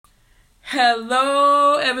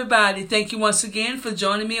Hello, everybody. Thank you once again for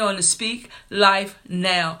joining me on the Speak Life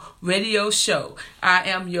Now radio show. I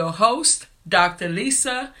am your host, Dr.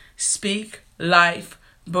 Lisa Speak Life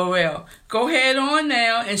Burrell. Go ahead on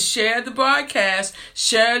now and share the broadcast,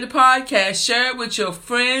 share the podcast, share it with your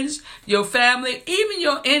friends, your family, even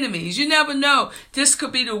your enemies. You never know. This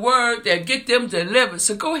could be the word that get them delivered.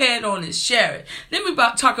 So go ahead on and share it. Let me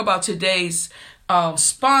talk about today's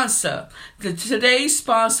sponsor. Today's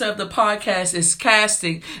sponsor of the podcast is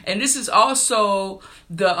Casting, and this is also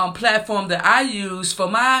the platform that I use for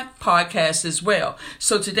my podcast as well.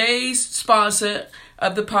 So today's sponsor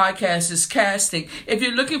of the podcast is Casting. If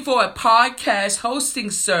you're looking for a podcast hosting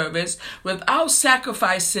service without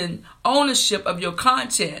sacrificing ownership of your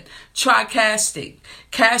content, try Casting.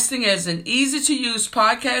 Casting is an easy-to-use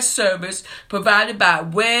podcast service provided by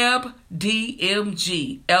WebDMG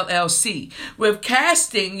LLC. With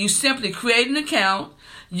Casting, you simply create an account,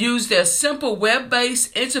 use their simple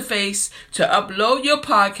web-based interface to upload your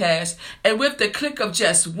podcast, and with the click of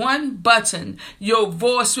just one button, your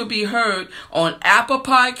voice will be heard on Apple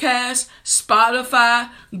Podcasts, Spotify,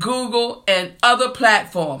 Google, and other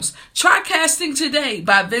platforms. Try Casting today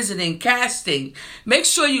by visiting Casting. Make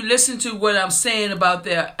sure you listen to what I'm saying about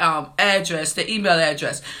their address, the email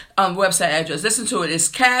address, website address. Listen to it. It's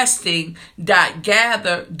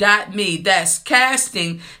casting.gather.me. That's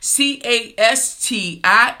casting,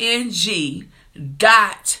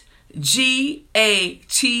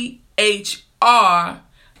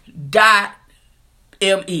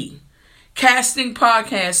 Casting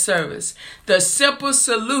Podcast Service, the simple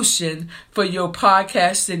solution for your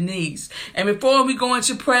podcasting needs. And before we go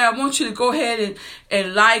into prayer, I want you to go ahead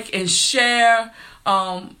and like and share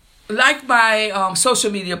like my social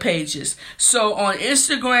media pages. So on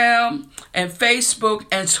Instagram and Facebook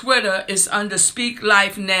and Twitter, it's under Speak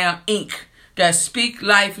Life Now Inc. That's Speak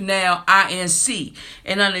Life Now INC.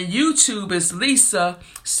 And under YouTube is under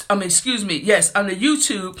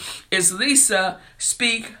YouTube is Lisa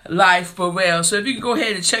Speak Life Burrell. So if you can go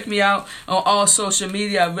ahead and check me out on all social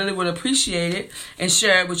media, I really would appreciate it, and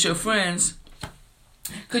share it with your friends,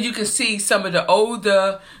 because you can see some of the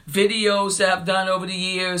older videos that I've done over the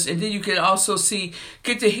years, and then you can also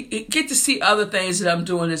get to see other things that I'm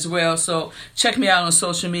doing as well. So check me out on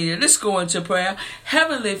social media. Let's go into prayer.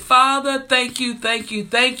 Heavenly Father, thank you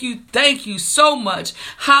so much.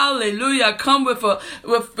 Hallelujah. I come with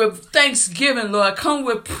thanksgiving, Lord. I come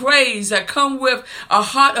with praise. I come with a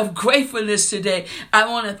heart of gratefulness today. I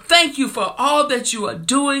want to thank you for all that you are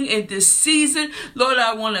doing in this season. Lord,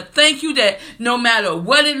 I want to thank you that no matter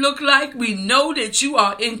what it looked like, we know that you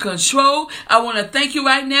are in control. I want to thank you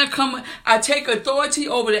right now. I take authority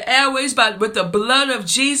over the airways with the blood of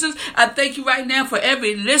Jesus. I thank you right now for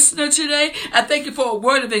every listener today. I thank you for a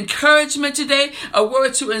word of encouragement today, a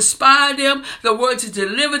word to inspire them, the word to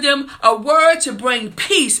deliver them, a word to bring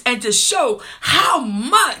peace and to show how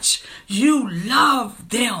much you love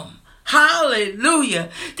them. Hallelujah.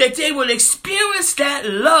 That they will experience that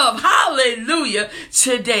love. Hallelujah.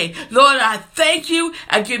 Today. Lord, I thank you.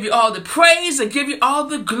 I give you all the praise. I give you all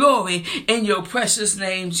the glory in your precious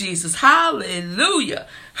name, Jesus. Hallelujah.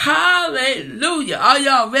 Hallelujah. Are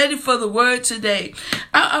y'all ready for the word today?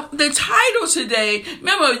 The title today,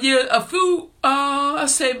 remember I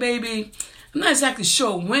say maybe, I'm not exactly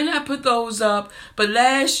sure when I put those up, but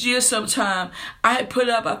last year sometime I had put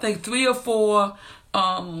up, I think 3 or 4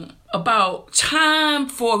 about time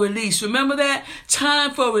for release. Remember that?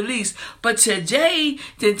 Time for release. But today,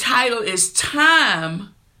 the title is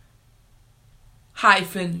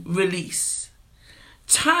Time-Release.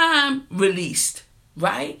 Time released,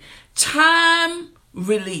 right? Time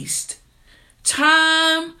released.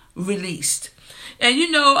 Time released. And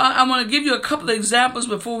I want to give you a couple of examples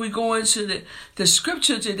before we go into the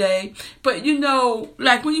scripture today. But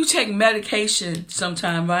like when you take medication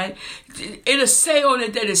sometime, right? It'll say on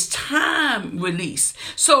it that it's time release.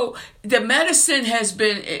 So the medicine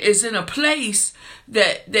is in a place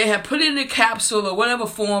that they have put in a capsule or whatever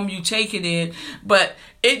form you take it in, but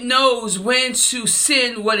it knows when to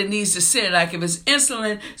send what it needs to send. Like if it's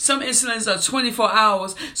insulin, some insulins are 24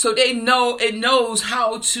 hours. So it knows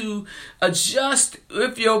how to adjust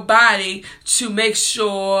with your body to make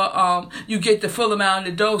sure you get the full amount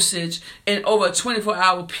of dosage in over a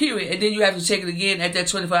 24-hour period. And then you have to take it again at that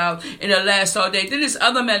 24 hours, and it'll last all day. Then there's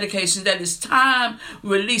other medications that is time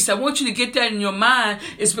release. I want you to get that in your mind.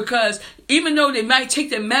 It's because even though they might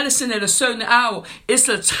take their medicine at a certain hour, it's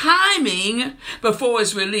a timing before it's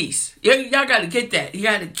it's released. Y'all got to get that. You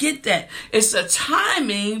got to get that. It's a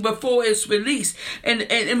timing before it's released. And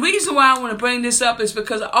the reason why I want to bring this up is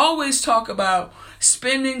because I always talk about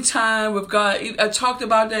spending time with God. I talked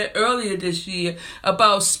about that earlier this year,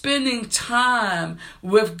 about spending time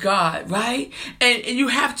with God, right? And you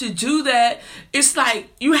have to do that. It's like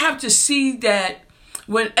you have to see that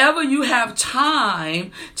whenever you have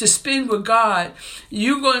time to spend with God,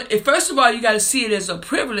 first of all, you got to see it as a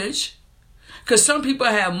privilege. Because some people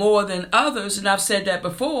have more than others, and I've said that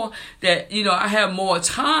before, that, I have more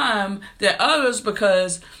time than others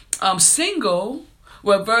because I'm single,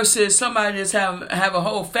 versus somebody that's have a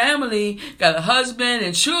whole family, got a husband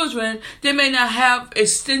and children, they may not have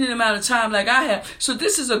extended amount of time like I have. So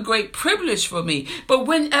this is a great privilege for me. But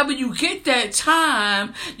whenever you get that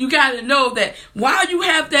time, you got to know that while you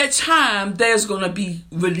have that time, there's going to be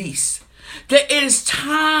release. There is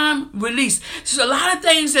time release. So a lot of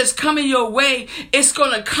things that's coming your way, it's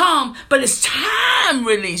going to come, but it's time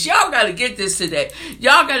release. Y'all got to get this today.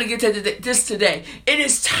 Y'all got to get this today. It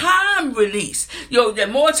is time release. The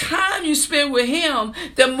more time you spend with him,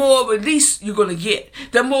 the more release you're going to get.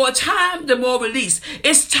 The more time, the more release.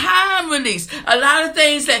 It's time release. A lot of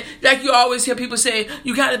things that, like you always hear people say,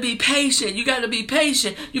 you got to be patient. You got to be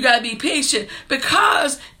patient. You got to be patient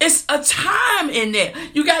because it's a time in there.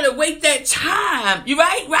 You got to wait that time. You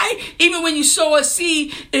right? Even when you sow a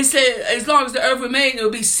seed, it says as long as the earth remains, it will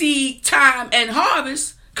be seed, time, and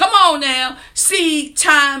harvest. Come on now, seed,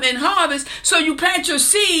 time, and harvest. So you plant your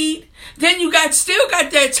seed, then you still got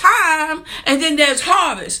that time, and then there's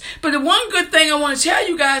harvest. But the one good thing I want to tell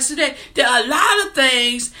you guys today, that a lot of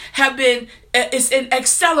things have been, it's in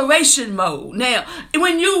acceleration mode. Now,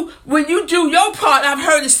 when you do your part, I've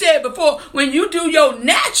heard it said before, when you do your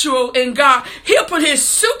natural in God, he'll put his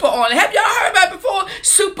super on it. Have y'all heard about it before?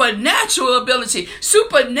 Supernatural ability.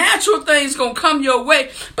 Supernatural things gonna come your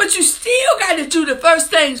way. But you still got to do the first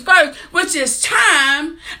things first, which is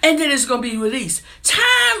time, and then it's gonna be released.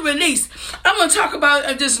 Time release. I'm gonna talk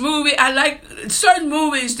about this movie. I like certain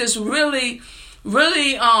movies that's really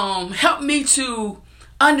help me to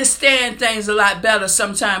understand things a lot better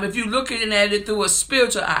sometimes if you're looking at it through a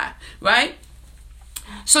spiritual eye, right?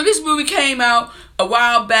 So this movie came out a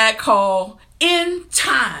while back called In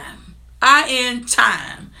Time. In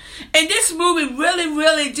Time. And this movie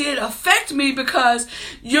really did affect me because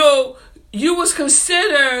you was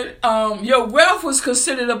considered, your wealth was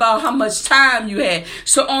considered about how much time you had.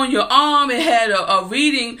 So on your arm, it had a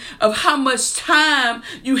reading of how much time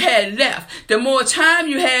you had left. The more time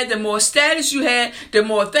you had, the more status you had, the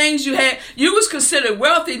more things you had. You was considered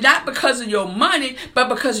wealthy, not because of your money, but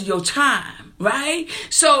because of your time. Right?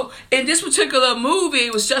 So in this particular movie,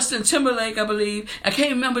 it was Justin Timberlake, I believe. I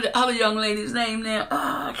can't remember the other young lady's name now.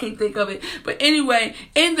 I can't think of it. But anyway,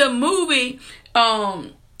 in the movie,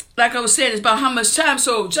 like I was saying, it's about how much time.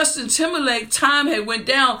 So Justin Timberlake time had went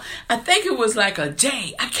down. I think it was like a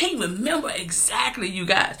day. I can't remember exactly, you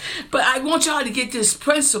guys. But I want y'all to get this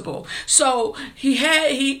principle. So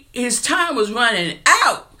his time was running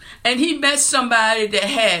out. And he met somebody that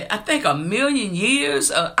had, I think, 1 million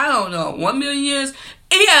years. 1 million years.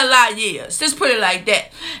 He had a lot of years. Let's put it like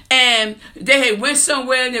that. And they had went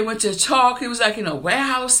somewhere. They went to talk. It was like in a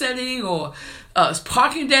warehouse setting or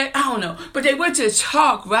parking deck. I don't know. But they went to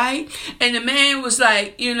talk, right? And the man was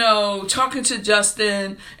like, talking to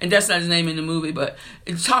Justin. And that's not his name in the movie, but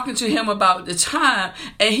talking to him about the time.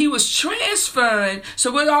 And he was transferring.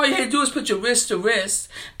 So what all you had to do is put your wrist to wrist.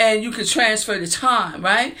 And you could transfer the time,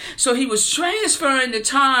 right? So he was transferring the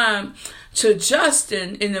time to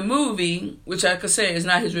Justin in the movie, which I could say is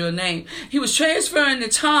not his real name. He was transferring the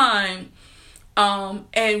time.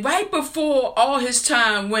 And right before all his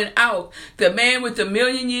time went out, the man with the 1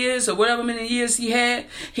 million years or whatever many years he had,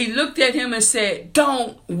 he looked at him and said,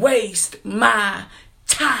 "Don't waste my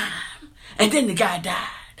time." And then the guy died.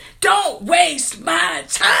 Don't waste my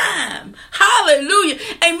time. Hallelujah.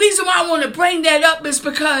 And reason why I want to bring that up is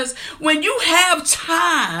because when you have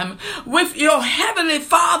time with your Heavenly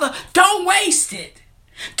Father, don't waste it.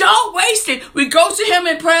 Don't waste it. We go to him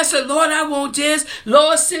in prayer and say, "Lord, I want this.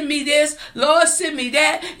 Lord, send me this. Lord, send me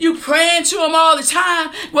that." You praying to him all the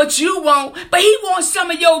time what you want, but he wants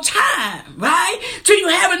some of your time, right? Do you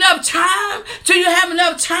have enough time? Do you have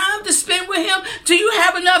enough time to spend with him? Do you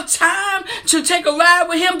have enough time to take a ride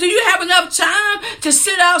with him? Do you have enough time to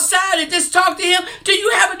sit outside and just talk to him? Do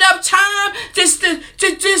you have enough time just to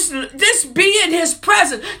be in his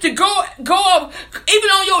presence? To go even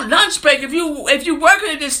on your lunch break, if you working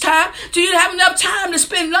at this time, do you have enough time to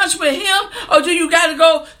spend lunch with him, or do you have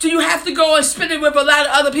to go and spend it with a lot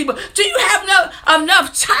of other people? Do you have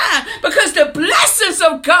enough time? Because the blessings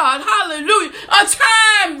of God, hallelujah, a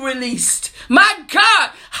time released. My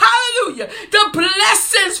God, hallelujah. The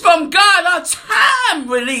blessings from God are time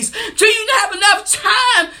released. Do you have enough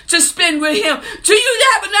time to spend with him? Do you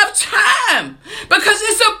have enough time? Because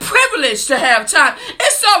it's a privilege to have time.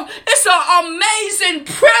 It's an amazing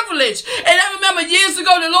privilege. And I remember years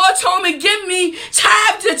ago, the Lord told me, give me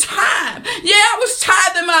time to time. Yeah, I was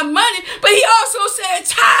tithing my money, but he also said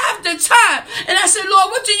tithe to time. And I said,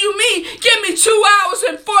 Lord, what do you mean? Give me 2 hours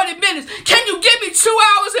and 40 minutes. Can you give me 2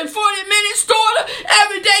 hours and 40 minutes, daughter,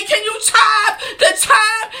 every day? Can you tithe the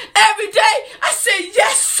time every day? I said,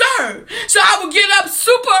 yes, sir. So I would get up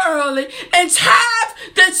super early and tithe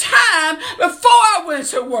the time before I went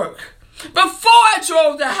to work. Before I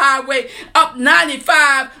drove the highway up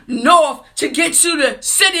 95 north to get to the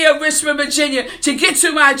city of Richmond, Virginia, to get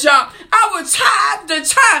to my job, I would tithe the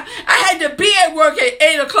time. I had to be at work at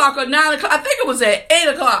 8 o'clock or 9 o'clock. I think it was at 8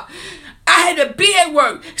 o'clock. I had to be at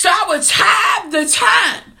work. So I would tithe the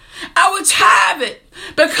time. I would tithe it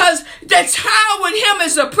because the time with him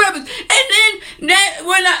is a privilege. And then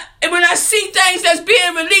when I see things that's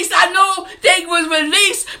being released, I know they was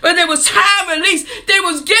released, but there was time released. They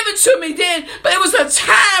was given to me then, but it was a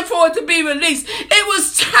time for it to be released. It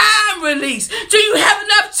was time released. Do you have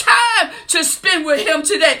enough time to spend with him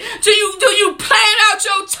today? Do you plan out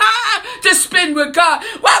your time to spend with God?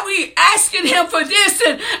 Why we asking him for this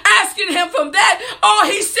and asking him from that? Oh,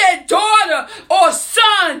 he said, daughter or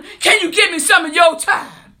son, can you give me some of your time?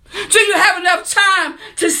 Do you have enough time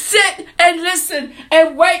to sit and listen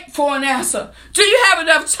and wait for an answer? Do you have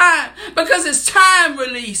enough time? Because it's time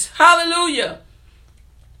release. Hallelujah.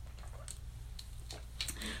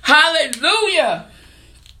 Hallelujah.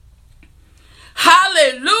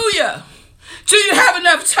 Hallelujah. Do you have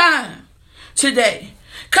enough time today?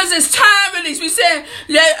 Because it's time release. We said,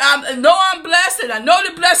 yeah, I know I'm blessed and I know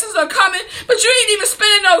the blessings are coming, but you ain't even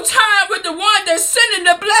spending no time with the one that's sending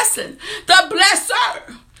the blessing, the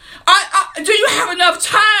blesser. Do you have enough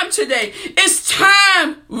time today? It's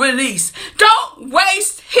time release. Don't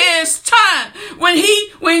waste his time. When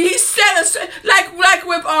he set us like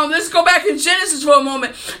with let's go back in Genesis for a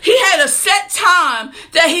moment. He had a set time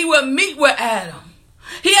that he would meet with Adam.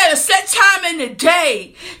 He had a set time in the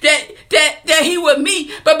day that he would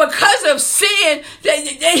meet, but because of sin,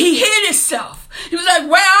 that he hid himself. He was like,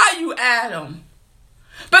 "Where are you, Adam?"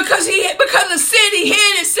 Because of sin, he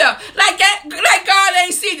hid himself. Like God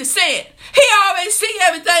ain't see the sin. He already see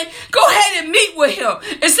everything. Go ahead and meet with him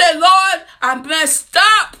and say, "Lord, I messed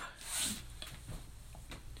up."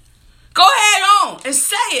 Go ahead on and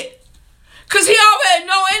say it. Because he already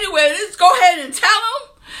know anyway. Let's go ahead and tell him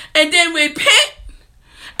and then repent.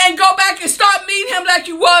 And go back and start meeting him like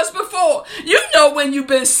you was before. You know when you've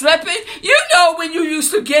been slipping. You know when you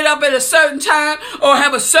used to get up at a certain time or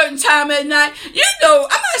have a certain time at night. You know, I'm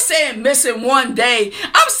not saying missing one day.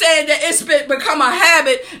 I'm saying that it's become a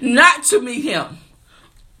habit not to meet him.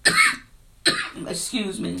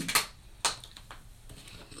 Excuse me.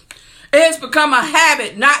 It has become a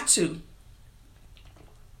habit not to.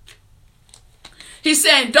 He's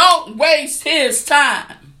saying don't waste his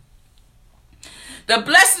time. The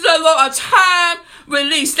blessings of the Lord are time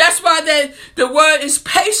released. That's why the word is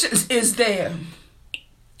patience is there.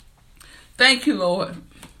 Thank you, Lord.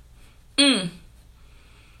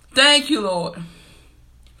 Thank you, Lord.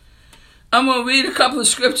 I'm going to read a couple of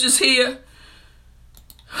scriptures here.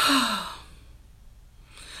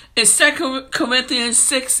 In 2 Corinthians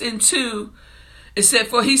 6:2, it said,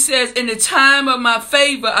 "For he says, in the time of my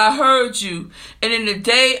favor I heard you, and in the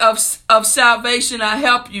day of salvation I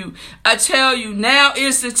help you. I tell you, now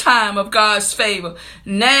is the time of God's favor.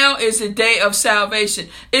 Now is the day of salvation."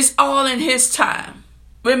 It's all in his time.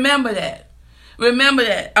 Remember that. Remember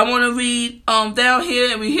that. I want to read down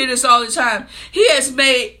here, and we hear this all the time. He has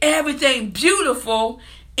made everything beautiful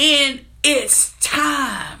in its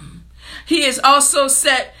time. He has also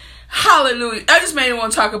set, hallelujah. I just made me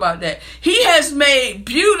want to talk about that. He has made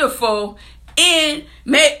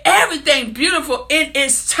everything beautiful in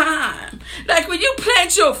its time. Like when you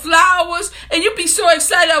plant your flowers and you be so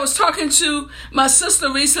excited. I was talking to my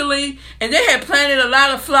sister recently and they had planted a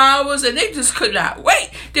lot of flowers and they just could not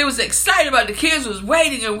wait. They was excited about it. The kids was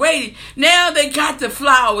waiting and waiting. Now they got the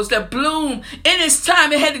flowers that bloom in its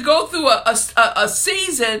time. It had to go through a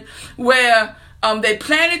season where They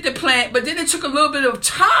planted the plant, but then it took a little bit of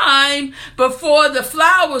time before the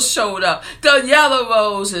flowers showed up. The yellow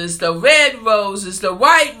roses, the red roses, the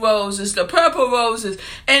white roses, the purple roses.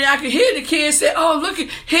 And I could hear the kids say, oh, look,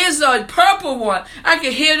 here's a purple one. I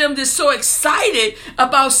could hear them just so excited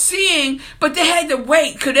about seeing, but they had to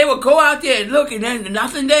wait because they would go out there and look and then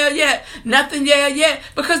nothing there yet,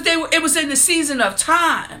 because it was in the season of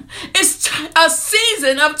time. It's a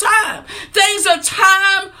season of time. Things are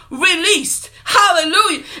time released.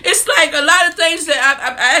 Hallelujah. It's like a lot of things that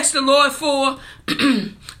I asked the Lord for,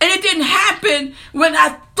 and it didn't happen when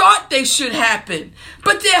I thought they should happen,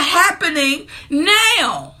 but they're happening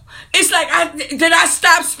now. It's like, did I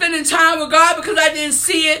stop spending time with God because I didn't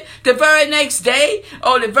see it the very next day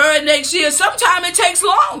or the very next year? Sometimes it takes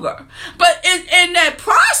longer. But in that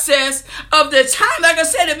process of the time, like I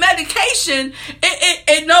said, the medication,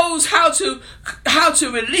 it knows how to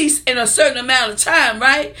release in a certain amount of time,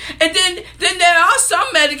 right? And then there are some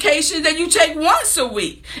medications that you take once a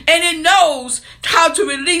week, and it knows how to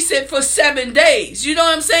release it for 7 days. You know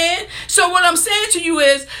what I'm saying? So what I'm saying to you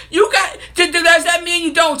is, does that mean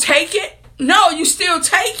you don't take it? No, you still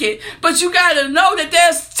take it, but you got to know that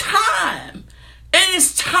there's time. It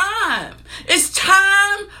is time. It's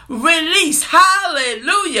time release.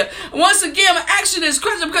 Hallelujah. Once again, I'm asking this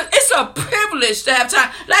question because it's a privilege to have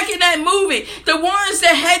time. Like in that movie, the ones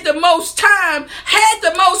that had the most time had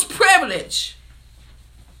the most privilege.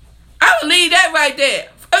 I will leave that right there.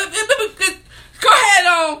 Go ahead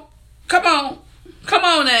on. Come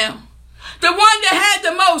on now. The one that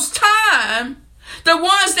had the most time, the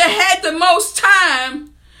ones that had the most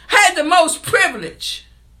time had the most privilege.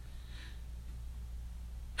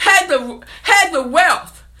 Had the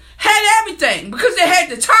wealth, had everything because they had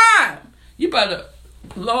the time. You better,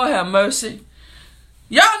 Lord have mercy.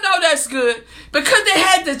 Y'all know that's good because they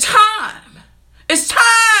had the time. It's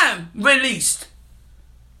time released.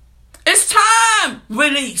 It's time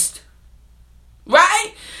released.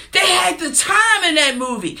 Right? They had the time in that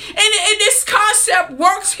movie. And this concept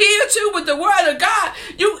works here too with the word of God.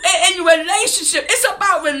 And your relationship. It's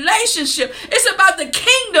about relationship. It's about the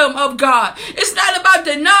kingdom of God. It's not about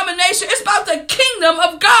denomination. It's about the kingdom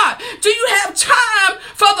of God. Do you have time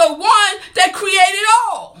for the one that created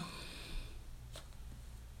all?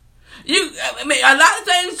 A lot of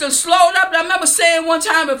things are slowed up. And I remember saying one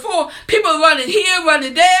time before, people running here,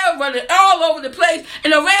 running there, running all over the place,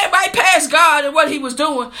 and they ran right past God and what he was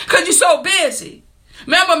doing because you're so busy.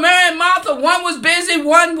 Remember Mary and Martha, one was busy,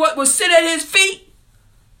 one was sitting at his feet.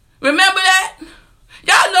 Remember that?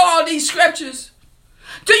 Y'all know all these scriptures.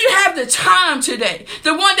 Do you have the time today?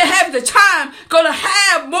 The one that has the time going to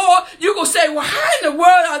have more. You're going to say, well, how in the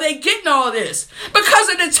world are they getting all this? Because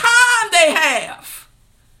of the time they have.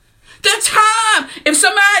 The time. If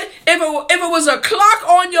it was a clock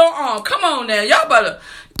on your arm, come on now, y'all better.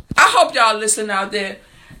 I hope y'all listen out there.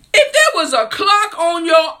 If there was a clock on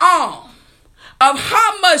your arm of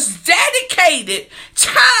how much dedicated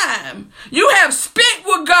time you have spent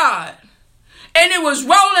with God, and it was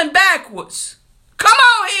rolling backwards, come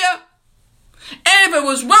on here. And if it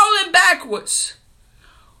was rolling backwards,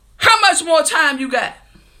 how much more time you got?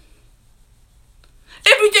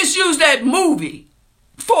 If we just use that movie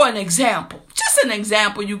for an example, just an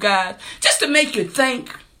example, you guys, just to make you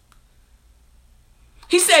think.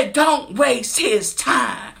 He said, don't waste his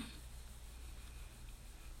time.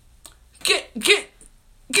 Get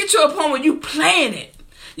to a point where you plan it.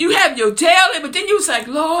 You have your daily, but then you was like,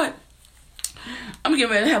 Lord, I'm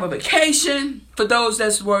getting ready to have a vacation for those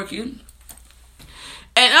that's working.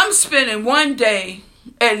 And I'm spending one day,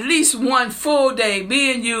 at least one full day,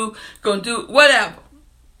 me and you gonna do whatever.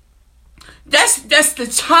 That's the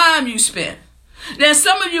time you spend. Now,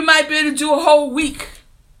 some of you might be able to do a whole week,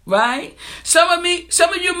 right? Some of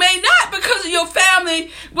you may not because of your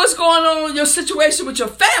family, what's going on in your situation with your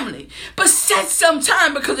family. But set some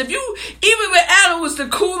time, because if you, even when Adam was the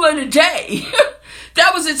cool of the day,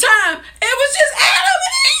 that was the time, it was just Adam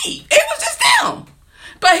and Eve. It was just them.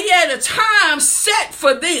 But he had a time set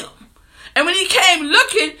for them. And when he came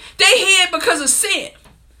looking, they hid because of sin.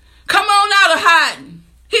 Come on out of hiding.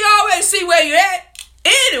 He always see where you're at.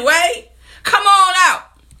 Anyway, come on out.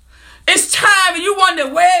 It's time and you wonder,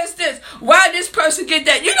 where is this? Why this person get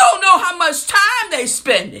that? You don't know how much time they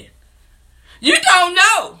spending. You don't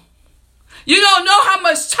know. You don't know how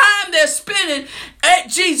much time they're spending at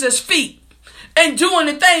Jesus' feet and doing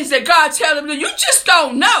the things that God tells them to do. You just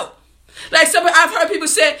don't know. Like I've heard people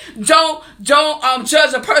say, don't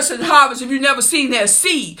judge a person's harvest if you've never seen their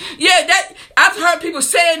seed. Yeah, that I've heard people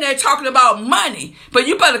saying they're talking about money, but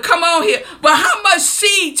you better come on here. But how much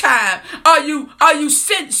seed time are you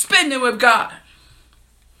spending with God?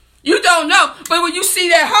 You don't know. But when you see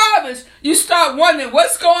that harvest, you start wondering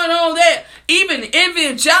what's going on there. Even envy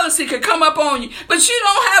and jealousy could come up on you. But you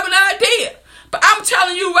don't have an idea. But I'm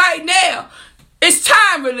telling you right now, it's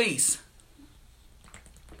time release.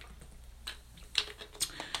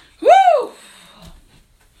 Woo!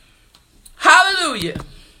 Hallelujah.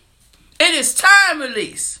 It is time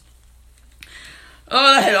release. Oh,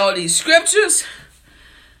 I had all these scriptures.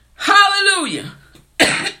 Hallelujah.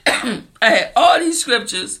 I had all these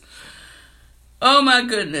scriptures. Oh my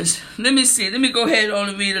goodness. Let me see. Let me go ahead on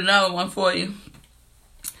and read another one for you.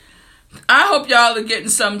 I hope y'all are getting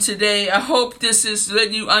something today. I hope this is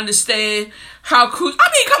letting you understand how cool. I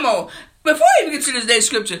mean, come on. Before I even get to this day's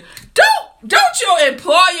scripture, don't your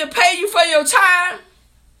employer pay you for your time?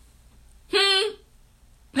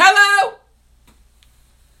 Hello?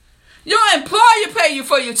 Your employer pay you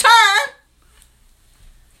for your time.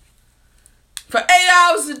 For 8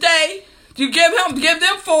 hours a day. You give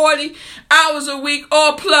them 40 hours a week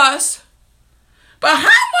or plus. But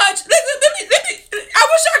how much? Let me, I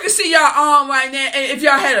wish I could see y'all arm right now, and if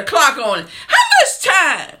y'all had a clock on it. How much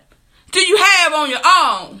time do you have on your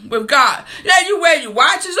arm with God? Yeah, you wear your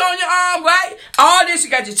watches on your arm, right? All this, you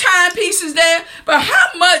got your timepieces there. But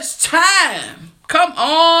how much time? Come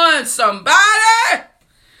on, somebody.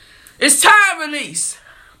 It's time release.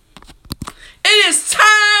 It is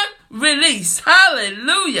time release.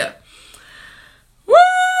 Hallelujah.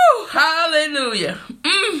 Woo! Hallelujah.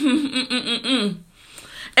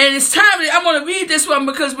 And it's time. I'm going to read this one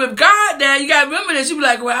because with God now, you got to remember this. You be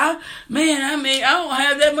like, well, I don't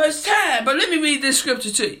have that much time. But let me read this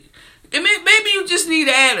scripture to you. Maybe you just need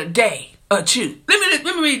to add a day or two. Let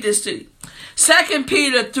me read this to you. 2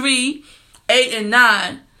 Peter 3, 8 and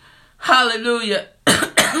 9. Hallelujah.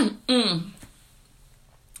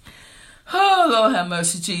 Oh, Lord have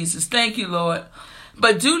mercy, Jesus. Thank you, Lord.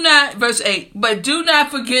 Verse 8, but do not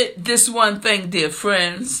forget this one thing, dear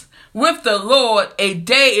friends. With the Lord, a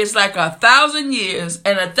day is like 1,000 years,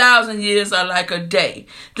 and 1,000 years are like a day.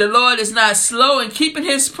 The Lord is not slow in keeping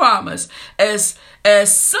his promise, as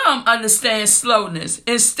some understand slowness.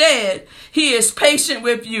 Instead, he is patient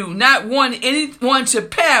with you, not wanting anyone to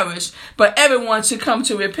perish, but everyone to come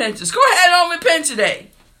to repentance. Go ahead on repent today.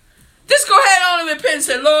 Just go ahead on and repent and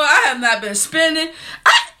say, Lord, I have not been spending.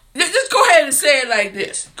 Just go ahead and say it like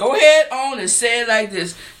this. Go ahead on and say it like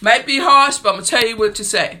this. Might be harsh, but I'm going to tell you what to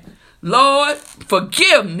say. Lord,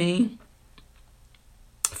 forgive me.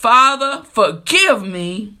 Father, forgive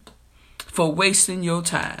me for wasting your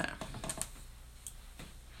time.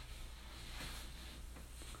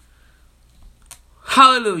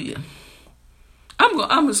 Hallelujah.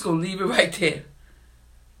 I'm just going to leave it right there.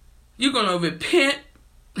 You're going to repent.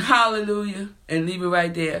 Hallelujah. And leave it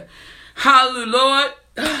right there. Hallelujah, Lord.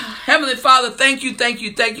 Heavenly Father, thank you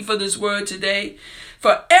for this word today.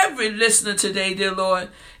 For every listener today, dear Lord.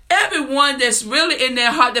 Everyone that's really in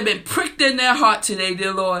their heart, they've been pricked in their heart today,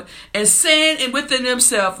 dear Lord. And saying and within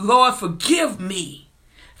themselves, Lord, forgive me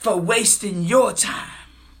for wasting your time.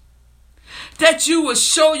 That you will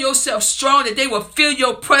show yourself strong, that they will feel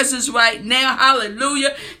your presence right now.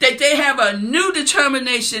 Hallelujah. That they have a new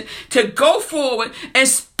determination to go forward and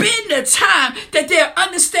spend the time, that they'll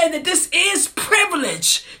understand that this is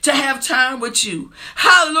privilege to have time with you.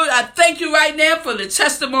 Hallelujah. I thank you right now for the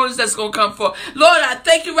testimonies that's going to come forth. Lord, I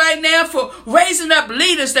thank you right now for raising up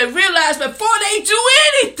leaders that realize before they do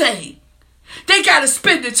anything, they got to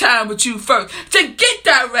spend the time with you first to get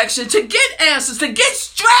direction, to get answers, to get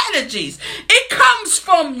strategies. It comes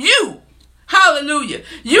from you. Hallelujah.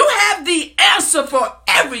 You have the answer for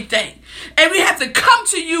everything. And we have to come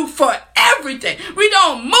to you for everything. We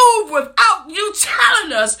don't move without you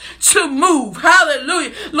telling us to move.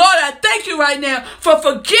 Hallelujah. Lord, I thank you right now for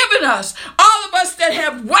forgiving us, all of us that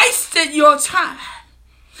have wasted your time.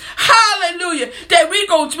 Hallelujah. That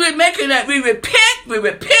we're making that we repent,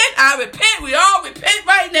 I repent, we all repent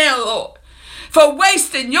right now, Lord, for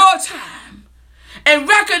wasting your time and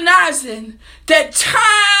recognizing that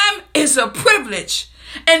time is a privilege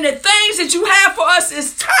and the things that you have for us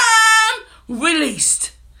is time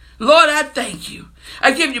released. Lord, I thank you.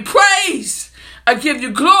 I give you praise, I give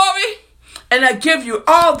you glory, and I give you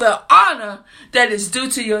all the honor that is due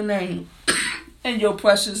to your name. In your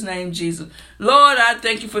precious name, Jesus. Lord, I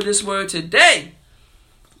thank you for this word today.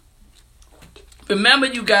 Remember,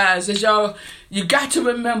 you guys, you got to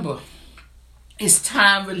remember, it's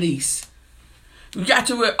time release. You got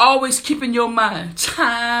to always keep in your mind,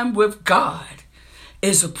 time with God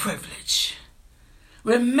is a privilege.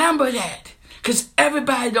 Remember that, because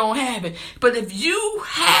everybody don't have it. But if you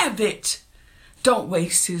have it, don't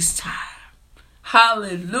waste his time.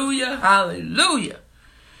 Hallelujah, hallelujah.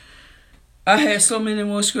 I had so many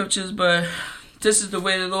more scriptures, but this is the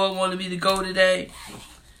way the Lord wanted me to go today.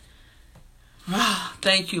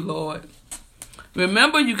 Thank you, Lord.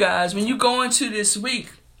 Remember, you guys, when you go into this week,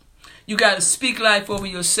 you got to speak life over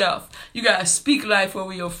yourself. You got to speak life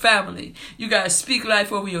over your family. You got to speak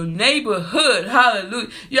life over your neighborhood. Hallelujah.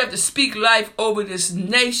 You have to speak life over this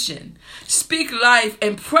nation. Speak life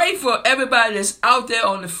and pray for everybody that's out there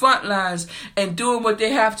on the front lines and doing what they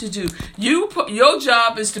have to do. Your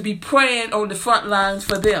job is to be praying on the front lines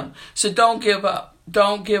for them. So don't give up.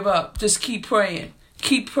 Don't give up. Just keep praying.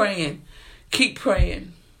 Keep praying. Keep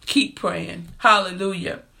praying. Keep praying.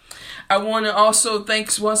 Hallelujah. I want to also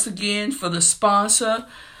thanks once again for the sponsor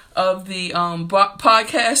of the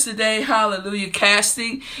podcast today. Hallelujah,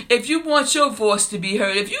 Casting. If you want your voice to be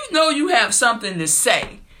heard, if you know you have something to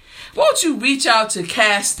say, won't you reach out to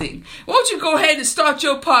Casting? Won't you go ahead and start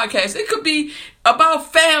your podcast? It could be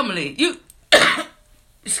about family.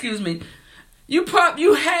 Excuse me. You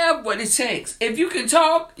have what it takes. If you can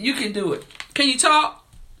talk, you can do it. Can you talk?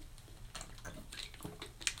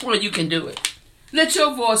 Well, you can do it. Let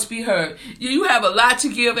your voice be heard. You have a lot to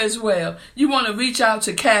give as well. You want to reach out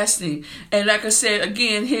to Casting. And like I said,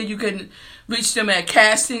 again, here you can reach them at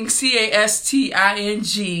casting,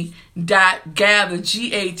 casting.gather,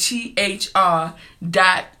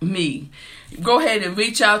 GATHR.me. Go ahead and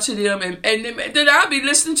reach out to them. And then I'll be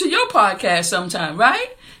listening to your podcast sometime,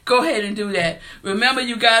 right? Go ahead and do that. Remember,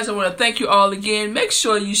 you guys, I want to thank you all again. Make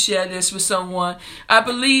sure you share this with someone. I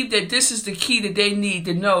believe that this is the key that they need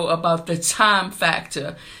to know about the time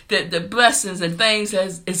factor. That the blessings and things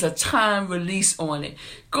is a time release on it.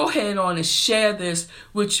 Go ahead on and share this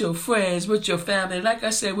with your friends, with your family, like I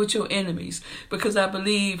said, with your enemies. Because I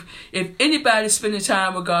believe if anybody's spending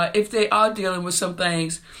time with God, if they are dealing with some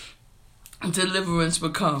things, deliverance will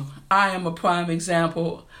come. I am a prime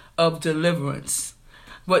example of deliverance.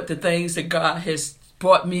 What the things that God has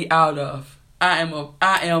brought me out of. I am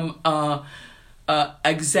a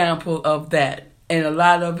example of that. And a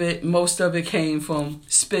lot of it, most of it came from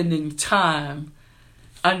spending time,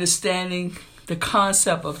 understanding the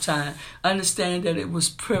concept of time, understanding that it was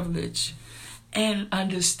privilege, and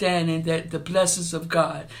understanding that the blessings of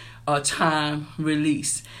God are time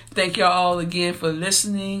released. Thank y'all all again for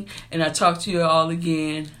listening, and I'll talk to you all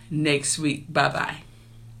again next week. Bye-bye.